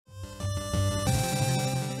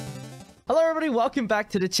Hello everybody, welcome back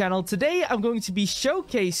to the channel. Today I'm going to be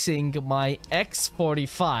showcasing my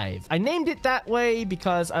X45. I named it that way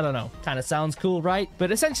because, I don't know, kind of sounds cool, right?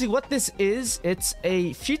 But essentially what this is, it's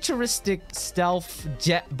a futuristic stealth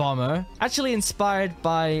jet bomber, actually inspired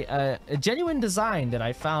by a genuine design that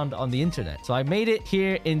I found on the internet. So I made it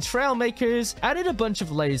here in Trailmakers, added a bunch of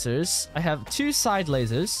lasers. I have two side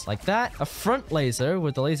lasers like that, a front laser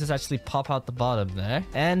where the lasers actually pop out the bottom there,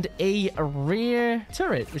 and a rear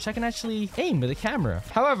turret, which I can actually aim with a camera.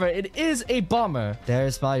 However, it is a bomber.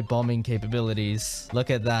 There's my bombing capabilities.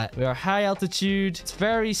 Look at that. We are high altitude. It's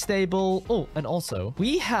very stable. Oh, and also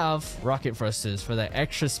we have rocket thrusters for that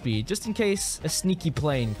extra speed, just in case a sneaky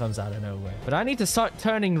plane comes out of nowhere. But I need to start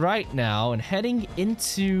turning right now and heading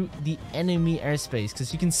into the enemy airspace,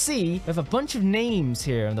 because you can see we have a bunch of names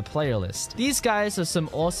here on the player list. These guys are some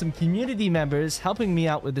awesome community members helping me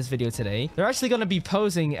out with this video today. They're actually going to be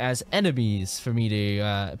posing as enemies for me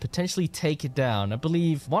to potentially take it down. I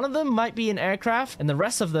believe one of them might be an aircraft, and the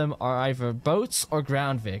rest of them are either boats or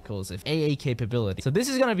ground vehicles with AA capability. So this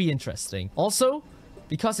is going to be interesting. Also,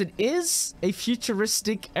 because it is a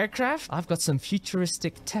futuristic aircraft, I've got some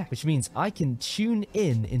futuristic tech, which means I can tune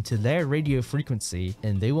in into their radio frequency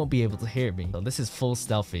and they won't be able to hear me. So this is full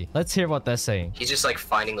stealthy. Let's hear what they're saying. He's just like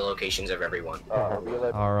finding the locations of everyone.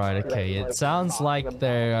 All right, okay. It sounds like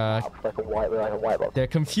they're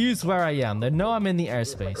confused where I am. They know I'm in the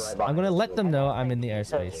airspace. I'm gonna let them know I'm in the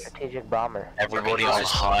airspace. Strategic bomber. Everybody on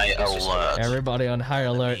high alert. Everybody on high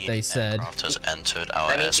alert, they said. Aircraft has entered our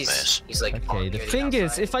That means airspace. he's like, Okay, the thing is,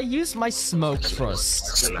 if I use my smoke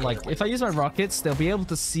thrust, like if I use my rockets, they'll be able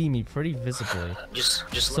to see me pretty visibly.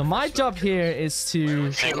 just So my job here is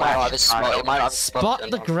to spot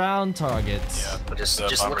the ground targets. just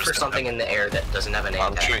look for something in the air that doesn't have a name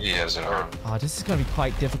I'm sure tag. he has it on. Oh, this is gonna be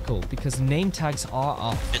quite difficult because name tags are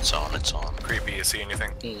off. It's on, it's on. Creepy, you see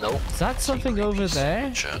anything? Nope. Is that something over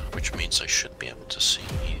there? Which means I should be able to see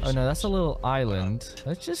you. Oh no, that's a little island.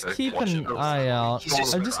 Let's just keep an eye out.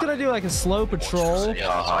 I'm just gonna do like a slow patrol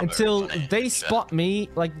until they spot me.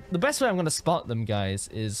 Like, the best way I'm gonna spot them, guys,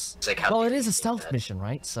 is... Well, it is a stealth mission,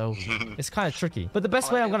 right? So, it's kind of tricky. But the best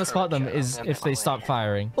way I'm gonna spot them is if they start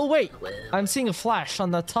firing. Oh, wait! I'm seeing a flash on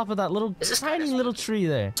the top of that little, tiny little tree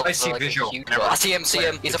there. I see visual. I see him.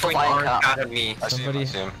 He's a flying cat.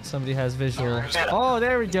 Somebody has visual. Oh,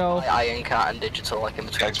 there we go. Iron cat and digital, like in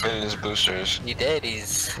between. Activated his boosters. He did.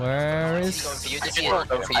 He's. Where is... For you, did you?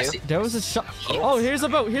 For you. There was a shot. Oh, here's a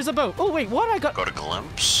boat. Here's a boat. Oh, wait, what? I got a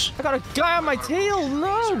glimpse. a guy on my tail.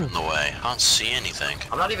 No! In the way. I can't see anything.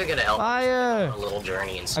 I'm not even gonna help. Fire! A little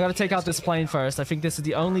journey and I gotta take out this plane first. I think this is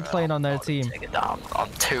the only plane on their team. Take it down.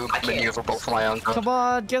 I'm too maneuverable for my own. Come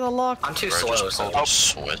on, get a lock. I'm too slow, so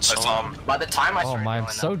Switzerland. by the time I Oh start my, I'm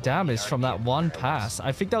doing so that, damaged from that one pass.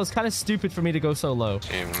 I think that was kind of stupid for me to go so low.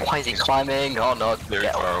 Why is he climbing? Oh no! Very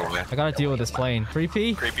far away. I gotta deal with this plane.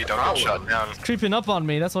 Creepy? Creepy, don't get shot down. Creeping up on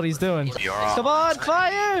me, that's what he's doing. You're on. Come on,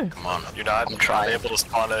 fire! Come on. You're not I'm trying. able to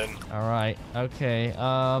spawn in. Alright, okay,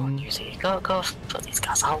 Go for these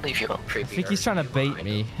guys. I'll leave you up. I think he's trying to bait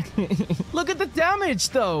me. Look at the damage,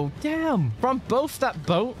 though! Damn! From both that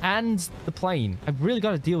boat and the plane. I really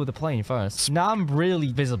gotta deal with the plane first. Now I'm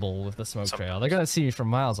really visible with the smoke trail. They're gonna see me from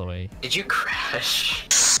miles away. Did you crash?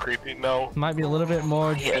 Creepy, no. Might be a little bit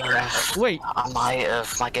more... Wait! I might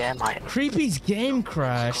have. My game might. Creepy's game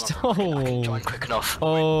crashed. Oh. Join quick enough.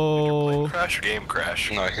 Oh. Crash or game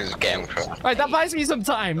crash? No, his game crash. Right, that buys me some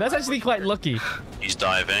time. That's actually quite lucky. He's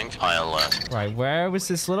diving. High alert. Right, where was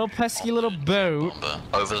this little pesky little boat?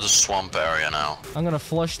 Over the swamp area now. I'm gonna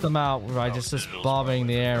flush them out by just bombing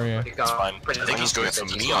the area. It's fine. I think he's going for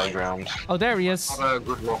the high ground. Oh, there he is.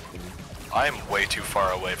 I am way too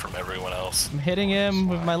far away from everyone else. I'm hitting him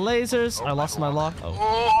with my lasers. I lost my lock. Oh.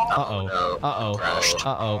 Uh-oh. Uh-oh.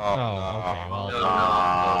 Uh-oh. Oh, okay,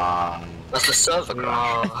 well. That's the server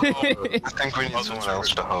crash. I think we need someone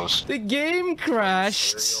else to host. The game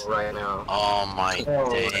crashed. Right now. Oh my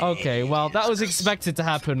day. Okay, well, that was expected to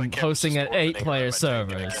happen hosting an 8-player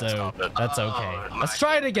server, so that's okay. Let's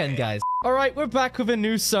try it again, guys. Alright, we're back with a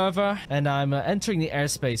new server, and I'm entering the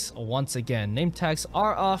airspace once again. Name tags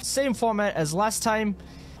are off. Same format as last time.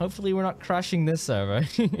 Hopefully we're not crashing this server.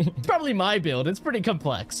 It's probably my build. It's pretty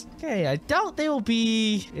complex. Okay, I doubt they will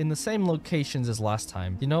be in the same locations as last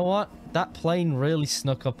time. You know what? That plane really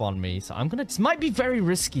snuck up on me, so I'm gonna... This might be very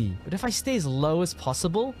risky, but if I stay as low as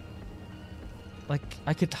possible... Like,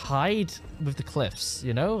 I could hide with the cliffs,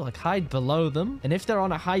 you know? Like, hide below them. And if they're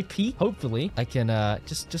on a high peak, hopefully, I can,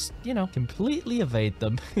 just you know, completely evade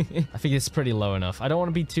them. I think it's pretty low enough. I don't want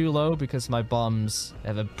to be too low because my bombs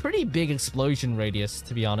have a pretty big explosion radius,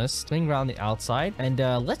 to be honest. Swing around the outside. And,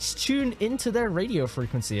 let's tune into their radio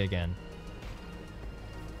frequency again.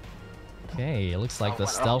 Okay, it looks like the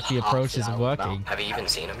stealthy approach is working. Have you even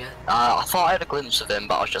seen him yet? I thought I had a glimpse of him,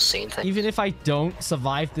 but I was just seeing things. Even if I don't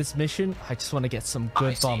survive this mission, I just want to get some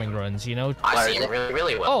good bombing runs, you know? I Where see is him it? really,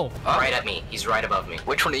 really well. Oh. Right at me. He's right above me.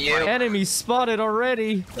 Which one are you? Enemy spotted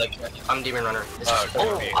already. Like, I'm Demon Runner. This is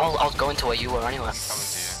Oh, I was going to where you were anyway.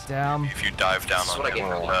 Damn. If you dive down This is on what I him,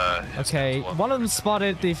 get for Okay, one of them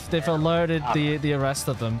spotted. They've alerted the rest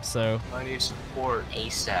of them. So. I need support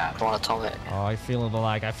ASAP. I want atomic. Oh, I feel the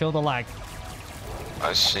lag. I feel the lag.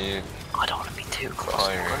 I see. I don't want to be too close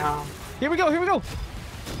to the Fire. ground. Here we go. Here we go.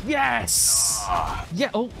 Yes. Yeah.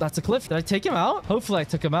 Oh, that's a cliff. Did I take him out? Hopefully, I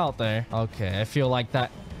took him out there. Okay. I feel like that.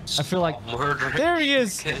 I feel like. There he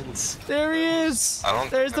is. There he is. I don't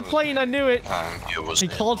There's the think plane. I knew it. It was He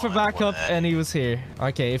called for backup and he was here.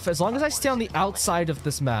 Okay, as long as I stay on the outside of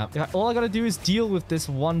this map, all I gotta do is deal with this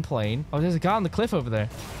one plane. Oh, there's a guy on the cliff over there.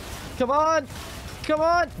 Come on. Come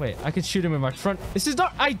on. Wait, I can shoot him in my front. This is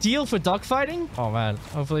not ideal for dogfighting. Oh, man.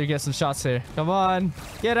 Hopefully you get some shots here. Come on.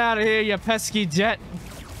 Get out of here, you pesky jet.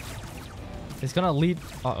 He's gonna lead.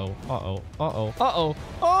 Uh-oh. Uh-oh. Uh-oh. Uh-oh.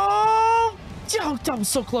 Oh! Yo, that was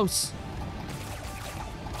so close.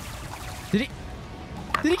 Did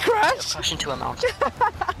he crash? Push into a mountain.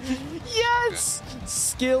 Yes!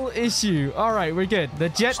 Skill issue. All right, we're good. The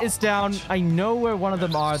jet is down. I know where one of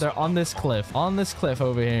them are. They're on this cliff. On this cliff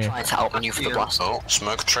over here. Trying to outmaneuver the blast. Oh,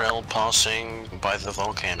 smoke trail passing by the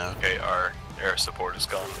volcano. Okay, our air support is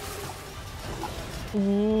gone.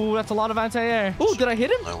 Ooh, that's a lot of anti-air. Ooh, did I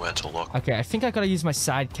hit him? Nowhere to look. Okay, I think I gotta use my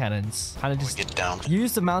side cannons. Kind of We just get down.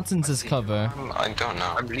 use the mountains as cover. I don't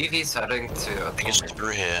know. I believe he's heading to I think it's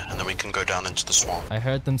through here, and then we can go down into the swamp. I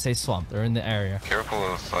heard them say swamp. They're in the area. Careful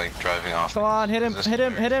of like driving off. Come on, hit him, hit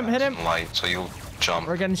him, hit him, hit him. Light, so you'll jump.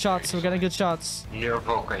 We're getting shots. We're getting good shots. near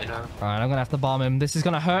volcano. All right, I'm gonna have to bomb him. This is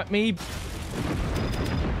gonna hurt me.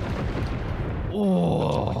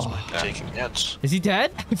 Oh. Taking hits. Is he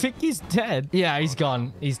dead? I think he's dead. Yeah, he's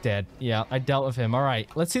gone. He's dead. Yeah, I dealt with him. All right,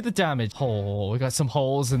 let's see the damage. Oh, we got some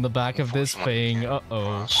holes in the back of this thing.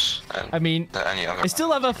 Uh-oh. I mean, I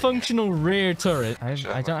still have a functional rear turret. I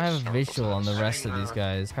don't have a visual on the rest of these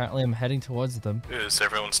guys. Apparently, I'm heading towards them. Is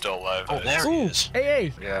everyone still alive? Oh, there he Ooh, is.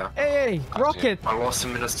 AA, Yeah. AA, rocket. I lost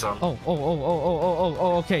him in a stun. Oh,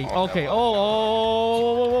 okay, okay.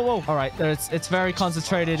 Oh. All right, it's very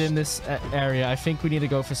concentrated in this area. I think we need to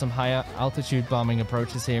go for some higher altitude bombing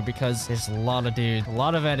approaches here because there's a lot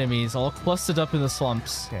of enemies all clustered up in the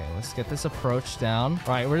swamps. Okay, let's get this approach down.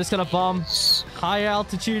 All right, we're just gonna bomb high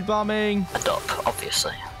altitude bombing. And up,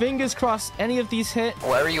 obviously. Fingers crossed any of these hit.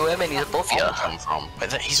 Where are you aiming? He's above you. Come from?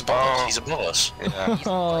 He's above us. He's above us. Yeah.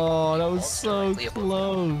 Oh, that was so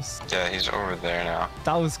close. Yeah, he's over there now.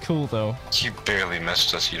 That was cool though. He barely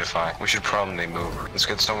missed us, Yzuei. We should probably move. Let's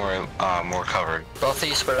get somewhere more covered. Both of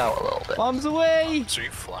you spread out a little bit. Bombs away. So are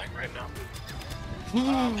you flying right now?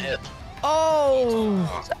 I'm hit.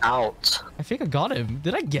 Oh, He's out. I think I got him.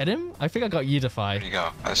 Did I get him? I think I got Where'd Yzuei. he go?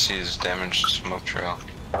 I see his damaged smoke trail.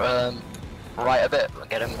 Right a bit.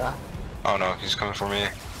 Get him there. Oh no, he's coming for me.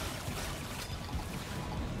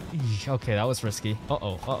 Okay, that was risky.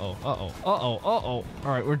 All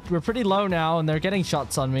right, we're pretty low now, and they're getting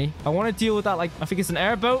shots on me. I want to deal with that, like, I think it's an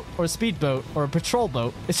airboat or a speedboat or a patrol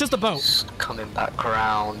boat. It's just a boat. He's coming back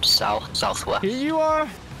around southwest. Here you are.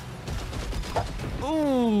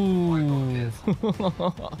 Ooh.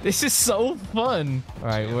 This is so fun. All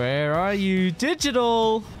right, where are you?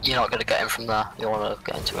 Digital. You're not gonna get him from there. You wanna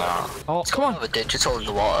get into it. Oh, come on. Have a digital in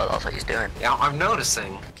the water. That's what he's doing. Yeah, I'm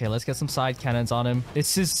noticing. Okay, let's get some side cannons on him.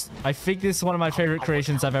 This is, I think this is one of my favorite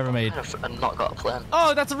creations I've ever made. And not got a plan.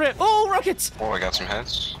 Oh, that's a rip. Oh, rockets. Oh, I got some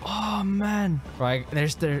hits. Oh, man. Right,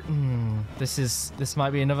 this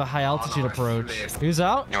might be another high altitude approach. Who's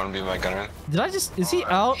out? You wanna be my gunner? Did I just, is he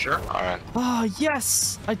out? Sure. Alright. Oh,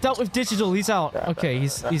 yes. I dealt with digital. He's out. Okay,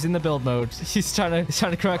 he's in the build mode. He's trying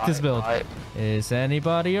to correct his build. Right. Is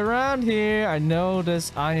anybody around here? I know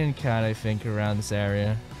there's Iron Cat, I think, around this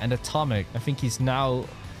area. And Atomic. I think he's now...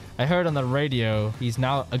 I heard on the radio, he's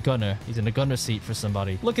now a gunner. He's in a gunner seat for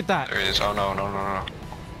somebody. Look at that. There he is. Oh no.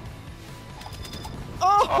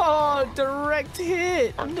 Oh, direct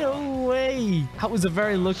hit. No way. That was a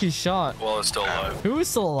very lucky shot. Well, it's still alive. Who is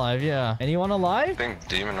still alive? Yeah. Anyone I alive? think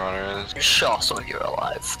Demon Runner is. Sure, some of you are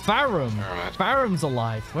alive. Farum. Alright. Farum's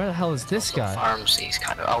alive. Where the hell is this guy? Farms, he's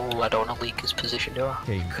kind of. Oh, I don't want to leak his position, do I?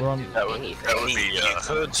 Okay, we're on... That would You be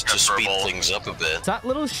could to speed preferable. things up a bit. Is that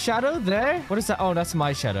little shadow there? What is that? Oh, that's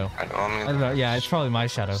my shadow. I I don't know. Yeah, it's probably my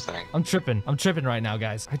shadow. Thing. I'm tripping. I'm tripping right now,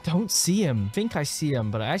 guys. I don't see him. I think I see him,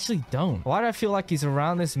 but I actually don't. Why do I feel like he's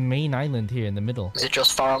around this main island here in the middle? Is it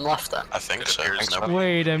just Farm left then? I think so. appears I think so.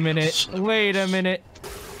 Wait a minute. Wait a minute.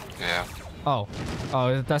 Yeah. Oh.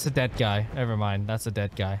 Oh, that's a dead guy. Never mind. That's a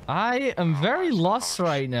dead guy. I am very lost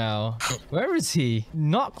right now. Where is he?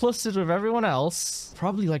 Not clustered with everyone else.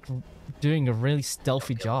 Probably like doing a really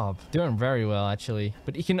stealthy job. Doing very well, actually.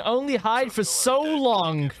 But he can only hide for so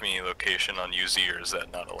long. Give me location on Yzuei, or is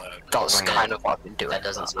that not allowed? That's kind of what I've been doing. That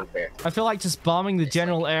doesn't seem fair. I feel like just bombing the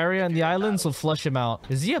general area and the islands will flush him out.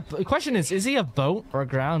 Is he the question is he a boat or a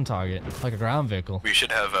ground target? Like a ground vehicle? We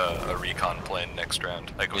should have a recon plane next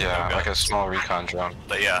round. Like with Yeah, no like a guns. small recon drone.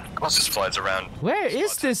 But yeah, just flies around. Where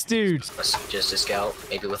is this dude? Just a scout,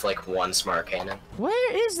 maybe with like one smart cannon.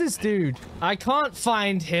 Where is this dude? I can't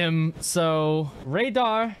find him, so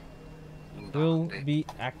radar will be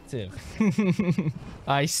active.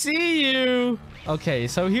 I see you. Okay,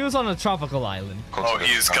 so he was on a tropical island. Oh,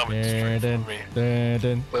 he's coming straight for me.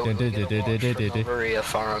 Maria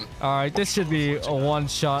farm. All right, this should be a one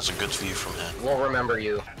shot. It's a good view from here. We'll remember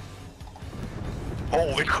you.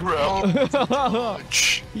 Holy crap!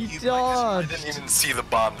 He I dodged. didn't even see the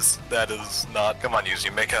bombs. That is not. Come on,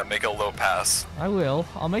 Yzuei, make a low pass. I will.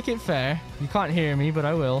 I'll make it fair. You can't hear me, but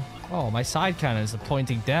I will. Oh, my side cannons are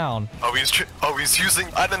pointing down. Oh, he's using.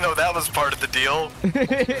 I didn't know that was part of the deal.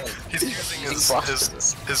 He's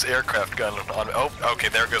using his aircraft gun on. Oh, okay.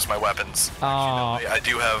 There goes my weapons. Oh, I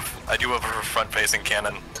do have a front-facing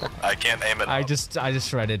cannon. I can't aim it. I up, just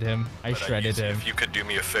shredded him. I but shredded Yzuei, him. If you could do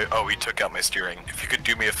me a favor. Oh, he took out my steering. If you could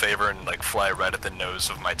do me a favor and like fly right at the nose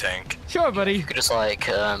of my tank. Sure, buddy. You could just like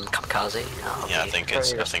kamikaze. Yeah, I think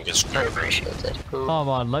it's very appreciated. Come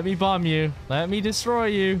on, let me bomb you. Let me destroy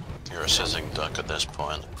you. you're a sitting duck at this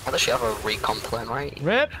point. Unless you have a recon plane, right?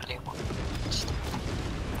 Rip.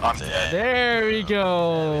 I'm There. dead. There we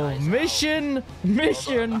go. Mission.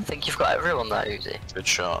 I think you've got everyone there, Uzi. Good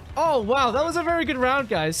shot. Oh, wow. That was a very good round,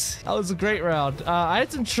 guys. That was a great round. I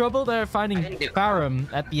had some trouble there finding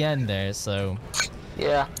Farum at the end there, so...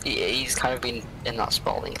 Yeah, he's kind of been in that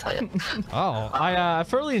spot the entire. Oh, I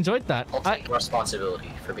thoroughly enjoyed that. I'll take responsibility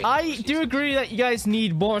for being. I do agree that you guys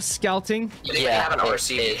need more scouting. You can have an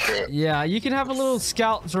RC. Yeah, you can have a little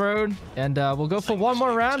scout drone, and we'll go for one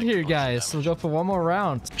more round here, guys. We'll go for one more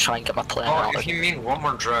round. Try and get my plane Oh, out. if you mean one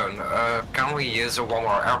more drone, can we use a one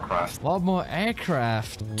more aircraft? One more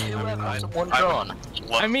aircraft. One drone.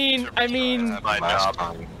 I mean, My Last job.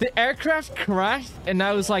 time. the aircraft crashed, and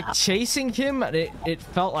I was like chasing him, and it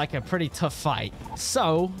felt like a pretty tough fight.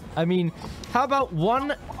 So, I mean, how about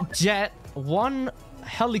one jet, one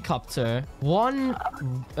helicopter, one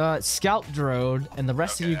scout drone, and the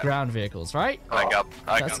rest of you ground vehicles, right? I got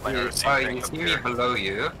That's my good. RC You thing up see me here. below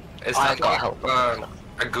you. Is I that got like help.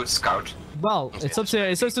 a good scout? Well, it's up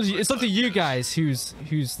to you guys who's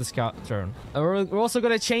the scout drone. We're also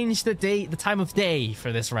gonna change the time of day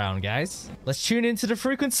for this round, guys. Let's tune into the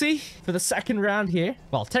frequency for the second round here.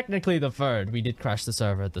 Well, technically the third. We did crash the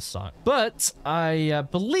server at the start, but I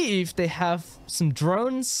believe they have some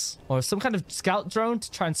drones or some kind of scout drone to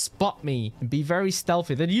try and spot me and be very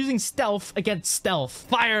stealthy. They're using stealth against stealth,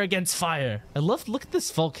 fire against fire. Look at this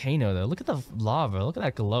volcano though. Look at the lava. Look at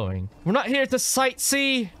that glowing. We're not here to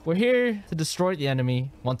sightsee. We're here to destroy the enemy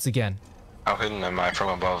once again. How hidden am I from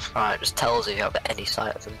above? Alright, just tell us if you have any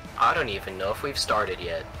sight of them. I don't even know if we've started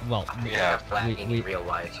yet. Well, Yeah. Lagging we- in real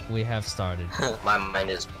life. we have started. My mind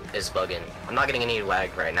is bugging. I'm not getting any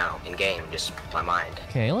lag right now in game. Just my mind.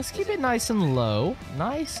 Okay, let's keep it nice and low.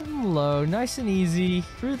 Nice and low, nice and easy.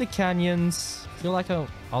 Through the canyons. Feel like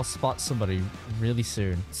I'll spot somebody really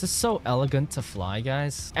soon. This is so elegant to fly,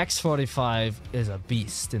 guys. X-45 is a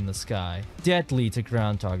beast in the sky. Deadly to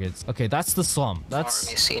ground targets. Okay, that's the swamp. Have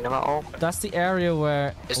you seen him at all? That's the area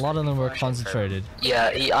where a lot of them were concentrated. Yeah,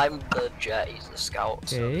 I'm the jet, he's the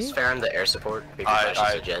scout. Okay. Is Farum the air support? Maybe Flash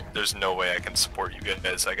is a jet. There's no way I can support you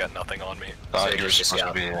guys. I got nothing on me. Thought So you were just a supposed to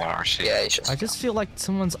scout. be an RC. Yeah, he's just. I just feel like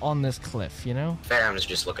someone's on this cliff, you know? Farum's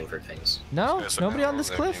just looking for things. No? Yes, Nobody on this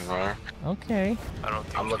There cliff? you are. Okay. I don't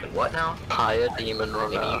think I'm looking what now? higher demon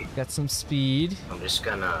runner. Got some speed. I'm just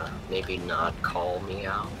gonna maybe not call me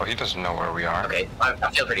out. Oh, he doesn't know where we are. Okay, I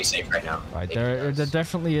feel pretty safe right now. Right, Maybe they're he does.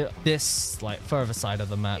 definitely this, like, further side of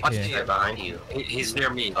the map Watch here. right behind you. He's near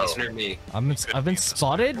me. Oh. He's near me. I've been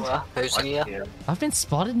spotted? Where? Who's in here? Yeah. I've been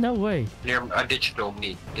spotted? No way. Near a digital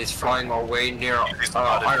me. He's flying away near he's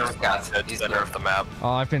spotted Iron in Cat. the He's center near. of the map. Oh,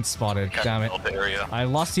 I've been spotted. Kind Damn of it. built area. I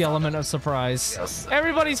lost the element of surprise. Yes.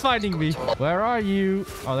 Everybody's finding me. Where are you?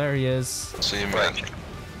 Oh, there he is. See you, man.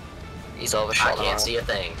 He's I overshot. can't see a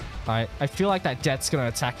thing. Alright, I feel like that jet's gonna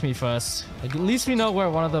attack me first. Like, at least we know where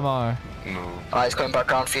one of them are. No. Alright, he's coming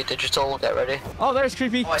back around for you, digital. Get ready. Oh, there's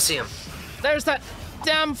Creepy. Oh, I see him. There's that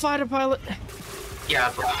damn fighter pilot.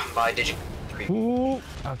 Yeah, by Digi creepy. Ooh.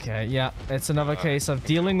 Okay, yeah. It's another case of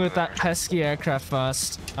dealing with that pesky aircraft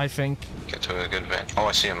first, I think. Get to a good bit. Oh,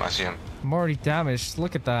 I see him. I see him. I'm already damaged.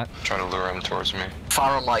 Look at that. Try to lure him towards me.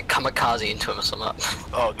 Fire on like kamikaze into him or something.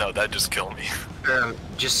 Oh no, that just killed me.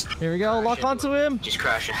 Just Here we go. Lock onto him. Just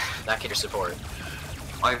crash back into support.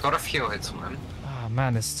 I got a few hits on him. Oh,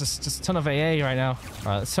 man. It's just a ton of AA right now. All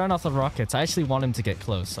right, let's turn off the rockets. I actually want him to get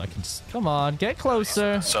close, so I can just... Come on. Get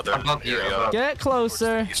closer. Southern Above you, area. above. Get Towards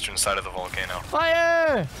closer. the eastern side of the volcano.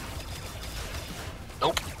 Fire!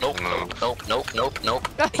 Nope, nope, nope, nope, nope, nope, nope.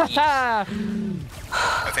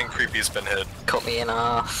 I think Creepy's been hit. Cut me in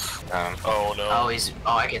half. Oh no.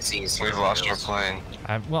 Oh, I can see he's. We've lost our plane.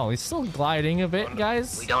 Well, he's still gliding a bit,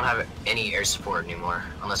 guys. We don't have any air support anymore,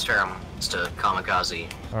 unless Terram wants to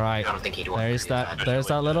kamikaze. All right. I don't think he'd want. There's to do that. There's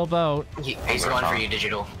that little boat. He's going for you,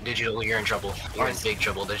 Digital. Digital, you're in trouble. You're in big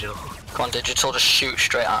trouble, Digital. Come on, Digital, just shoot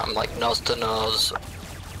straight at him, like nose to nose.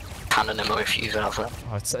 Cannon him if you have that.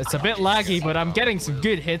 Oh, it's a bit laggy, but I'm getting some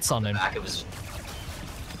good hits on him. Back it was.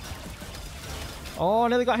 Oh,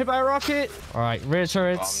 nearly got hit by a rocket. All right, rear Bombs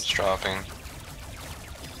turrets. dropping.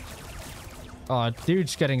 Oh,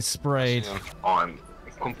 dude's getting I sprayed. see him. I'm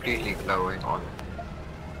completely glowing on.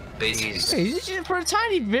 He's Hey, for a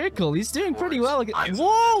tiny vehicle, he's doing pretty well.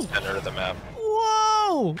 Whoa! Center of the map.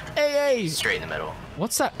 Whoa! Hey, straight in the middle.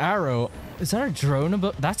 what's that arrow? Is that a drone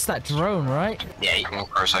above? That's that drone, right? Yeah, Come on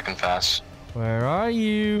for a second fast. Where are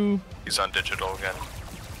you? He's on digital again.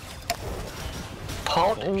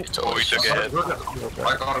 Paul Oh, he took a hit.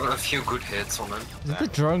 I got a few good hits on him. Did the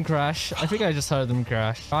drone crash? I think I just heard them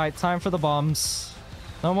crash. All right, time for the bombs.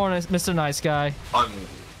 No more Mr. Nice Guy. I'm.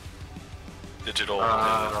 Digital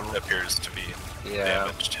appears to be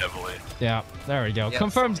damaged heavily. Yeah, there we go. Yeah.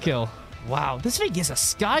 Confirmed kill. Wow, this thing is a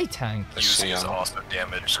sky tank. I see Yzuei is him. also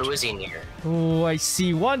damaged. who is he near? Oh, I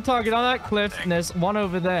see one target on that cliff, and there's one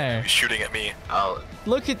over there. He's shooting at me. Oh,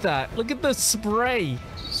 Look at that. Look at the spray.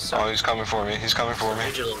 Oh, he's coming for me. He's coming for me.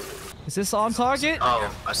 Digital. Is this on target?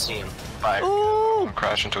 Oh, I see him. Fire. Oh, I'm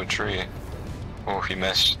crashing into a tree. Oh, he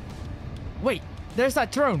missed. wait. There's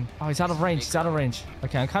that drone. Oh, he's out of range. He's out of range.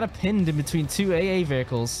 Okay, I'm kind of pinned in between two AA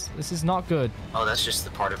vehicles. This is not good. Oh, that's just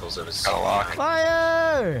the particles of his. Got a lock.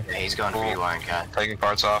 Fire! Yeah, he's going for you, Iron Cat. Taking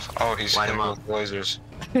parts off. Oh, he's Light hitting him me with lasers.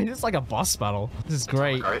 It's like a boss battle. This is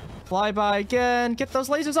great. Alright, Fly by again. Get those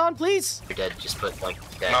lasers on, please. you're dead. Just put like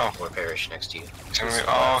dead No. or perish next to you. He's hitting me-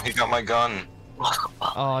 Oh, he got my gun.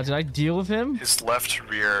 Oh, did I deal with him? His left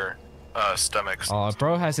rear stomach. Oh,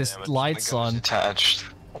 bro has his damage. lights My gun's on. attached,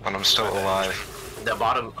 but I'm still alive. The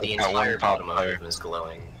bottom, the got one entire pop bottom of fire. him is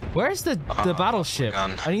glowing. Where's the battleship?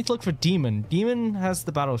 gun. I need to look for Demon. Demon has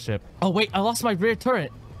the battleship. Oh, wait. I lost my rear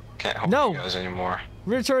turret. Can't help No. you guys anymore.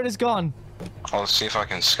 Rear turret is gone. I'll see if I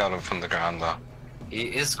can scout him from the ground though. He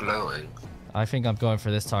is glowing. I think I'm going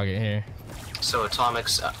for this target here. So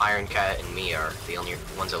Atomix, Iron Cat, and me are the only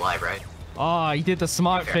ones alive, right? Oh, he did the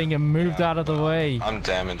smart thing and moved out of the way. I'm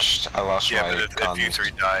damaged. I lost Yeah, my but if gun. you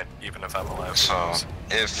three died, even if I'm alive. So,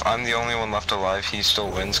 if I'm the only one left alive, he still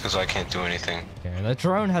wins because I can't do anything. Okay, the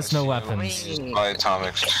drone has no weapons. By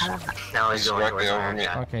atomics. Now he's He's going directly towards over Iron me.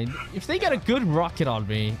 Cat. Okay, if they get a good rocket on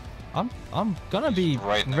me, I'm gonna be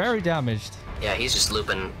Right next very damaged. Yeah, he's just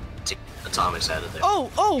looping to Atomix out of there.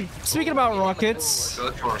 Oh! Speaking about rockets.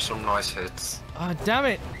 Good for some nice hits. Ah, damn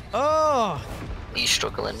it. Oh! He's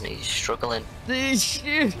struggling, he's struggling.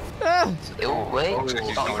 Shit. Ah! Oh, wait. Oh, he's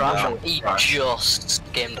Oh, going crash. down. He just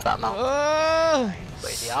skimmed that mountain. Ah!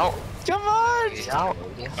 Wait, is he out? Come on! He's out.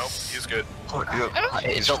 Nope, he's good.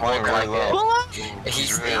 It He's don't flying look like really it. low. Pull up!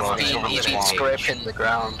 He's really low. he's been scraping the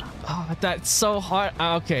ground. Oh, that's so hard.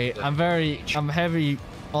 Ah, okay, I'm heavy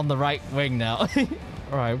on the right wing now.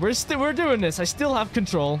 All right, we're doing this. I still have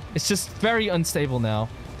control. It's just very unstable now.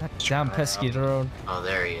 That damn pesky drone. Oh,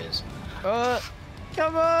 there he is.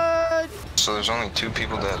 Come on! So there's only 2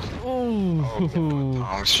 people dead. Ooh.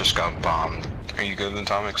 Atomics just got bombed. Are you good with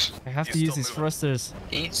atomics? I have to He's use still these moving. thrusters.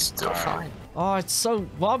 He's still fine. Oh, it's so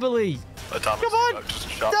wobbly. Atomics Come on! just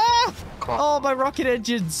shot. Ah! Come on. Oh, my rocket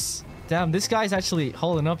engines. Damn, this guy's actually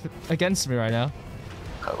holding up against me right now.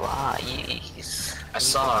 Please. I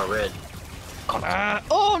saw a red. Ah!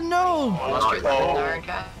 Oh, no! Lost your weapon, Iron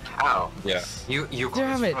Cat? How? Yeah. You got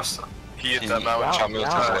Damn his it. thruster. He hit that mountain. Wow, Shot me with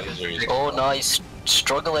wow. his lasers. Oh no, he's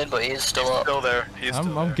struggling, but he's still He's up. still there. He's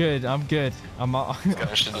still I'm there. good. I'm good.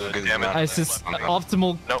 I should do a good Damn it. job. It's just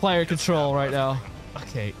optimal Nope. player control right now.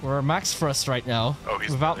 Okay, we're max thrust right now. Oh,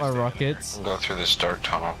 he's Without my really standing there. rockets. Go through this dark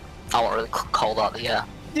tunnel. I won't really call that the yeah.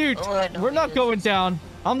 Dude, Oh, I know we're he not is. going down.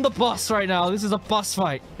 I'm the boss right now. This is a boss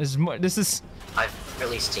fight. This is... I've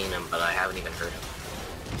really seen him, but I haven't even heard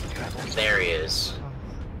him. There he is.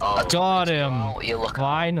 Oh, Got him. oh, you look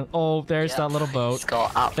Fine. Oh, there's that little boat. He's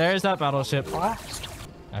got up. There's that battleship. Blast.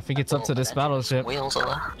 I think it's up to this battleship. Wheels are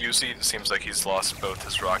there. Yzuei seems like he's lost both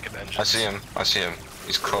his rocket engines. I see him. I see him.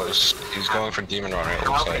 He's close. He's going for Demon Runner. It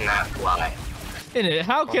How looks can like. that fly? In it,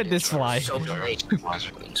 how can this fly? So late.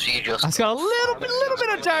 So you just. It's got a little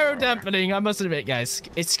bit of gyro dampening, I must admit, guys.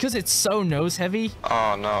 It's because it's so nose heavy,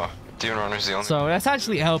 Oh no. Demon Runner's the only. so that's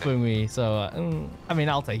actually helping me. So, I mean,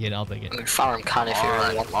 I'll take it. I'll take it. I mean, Farm can if you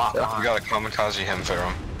really want. We gotta kamikaze him,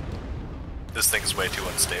 Pharaoh. This thing's way too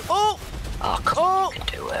unstable. Oh! Oh, come on, you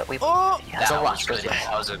can do it. That's a last That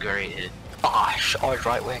was a great hit. Gosh, oh,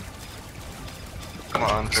 right wing. Come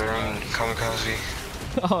on, Pharaoh. Kamikaze.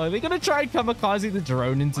 Oh, are they gonna try and kamikaze the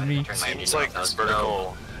drone into me? Turn my engine Seems off. like That was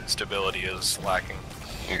vertical stability is lacking.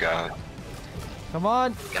 You got it. Come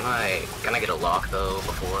on. Can I get a lock though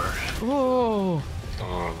before? Oh.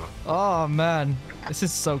 Oh, Oh, man. This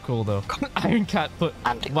is so cool, though. Iron Cat put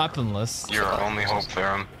weaponless. you're our only hope,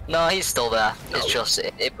 Pharaoh. No, he's still there. It's just,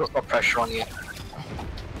 it puts more pressure on you.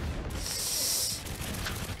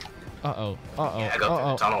 Uh-oh. Uh-oh. Yeah, go through the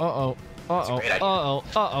Uh-oh. tunnel. Uh-oh. Uh-oh. great idea. Uh-oh.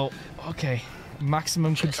 Uh-oh. Okay.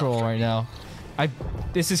 Maximum control right now.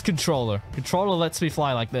 This is controller. Controller lets me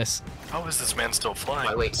fly like this. How is this man still My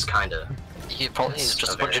flying? weight's kinda. He probably needs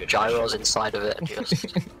just a very bunch of good gyros inside of it. Just,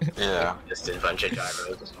 Yeah. Just a bunch of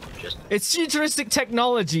gyros. Just It's futuristic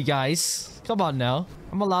technology, guys. Come on now.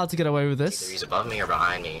 I'm allowed to get away with either this. he's above me or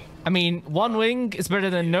behind me. I mean, one wing is better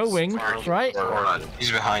than no wing, right? Or run.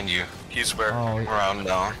 He's behind you. He's where? Oh, Around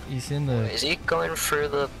down. he's in the... is he going through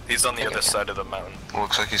the... He's on the other side of the mountain.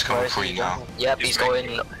 Looks like he's Where coming is for he you now. going? Yep, he's going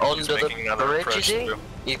making- under making the another bridge, is approach he? through.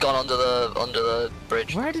 He's gone under the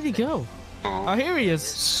bridge. Where did he go? Oh, here he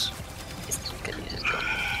is.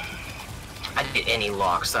 I didn't get any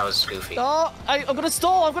locks. That was goofy. Oh, I'm gonna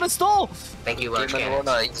stall. I'm gonna stall. Thank you, large Demon cannons.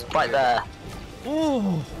 runner, he's right there.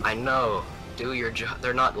 Ooh. I know. Do your job.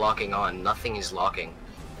 They're not locking on. Nothing is locking.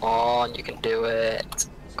 On, you can do it.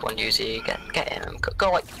 Go on, Yzuei, get him.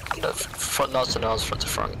 Go like, you know, front nose to nose, front to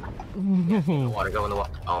front. The water, go in the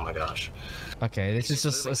water. Oh my gosh. Okay, this is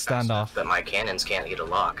just a Moving fast enough standoff. that my cannons can't get a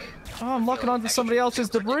lock. Oh, I'm locking onto somebody else's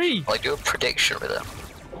debris. Like, do a prediction with him.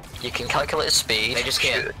 You can calculate his speed. They just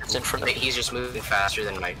can't. shoot, it's in front of you. He's just moving faster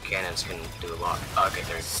than my cannons can do a lock. Oh, okay,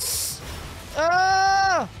 there.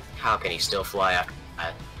 Ah! How can he still fly after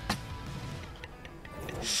that?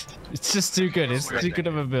 It's just too good. It's too good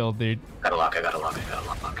of a build, dude. Got a lock. I got a lock. I got a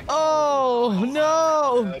lock. Oh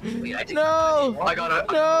no! Wait, I did. No! I got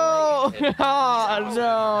a. No! Oh,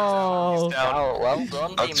 no! Oh, well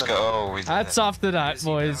done, Let's Demon. go. We did Hats off to that,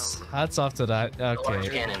 boys. Hats off to that. Large Okay.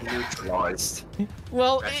 cannon.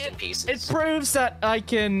 Well, Rest in pieces. it proves that I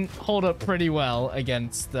can hold up pretty well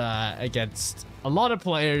against a lot of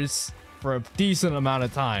players for a decent amount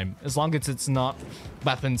of time, as long as it's not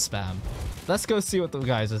weapon spam. Let's go see what the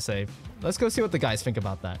guys are saying. Let's go see what the guys think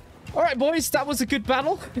about that. All right, boys, that was a good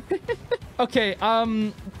battle. Okay,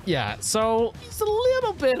 yeah, so it's a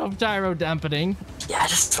little bit of gyro dampening. Yeah,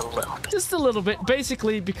 just a little bit. Just a little bit.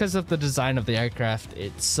 Basically, because of the design of the aircraft,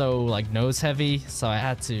 it's so, like, nose heavy, so I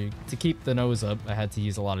had to keep the nose up, I had to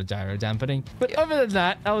use a lot of gyro dampening. But other than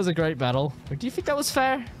that, that was a great battle. Do you think that was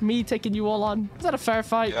fair? Me taking you all on? Was that a fair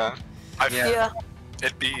fight? Yeah. Yeah.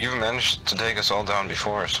 It'd be. You've managed to take us all down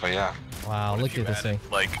before, so yeah. Wow, what look if you at this added,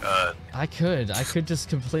 thing. Like, I could just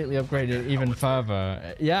completely upgrade it even further.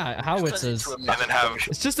 Yeah, howitzers. and then have.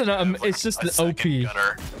 It's just an it's just a an OP. second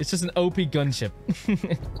gunner. It's just an OP gunship.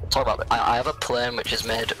 Talk about it. I have a plane which is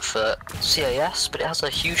made for CAS, but it has a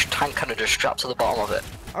huge tank cannon just strapped to the bottom of it.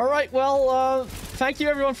 All right, well, thank you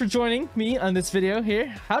everyone for joining me on this video here.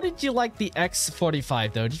 How did you like the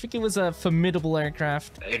X-45 though? Do you think it was a formidable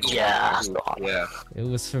aircraft? Yeah. Yeah. It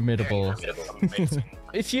was formidable. Amazing.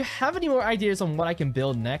 If you have any more ideas on what I can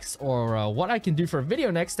build next or what I can do for a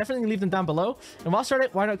video next, definitely leave them down below. And while you're at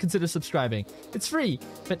it, why not consider subscribing? It's free.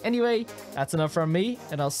 But anyway, that's enough from me,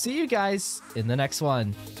 and I'll see you guys in the next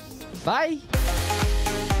one. Bye!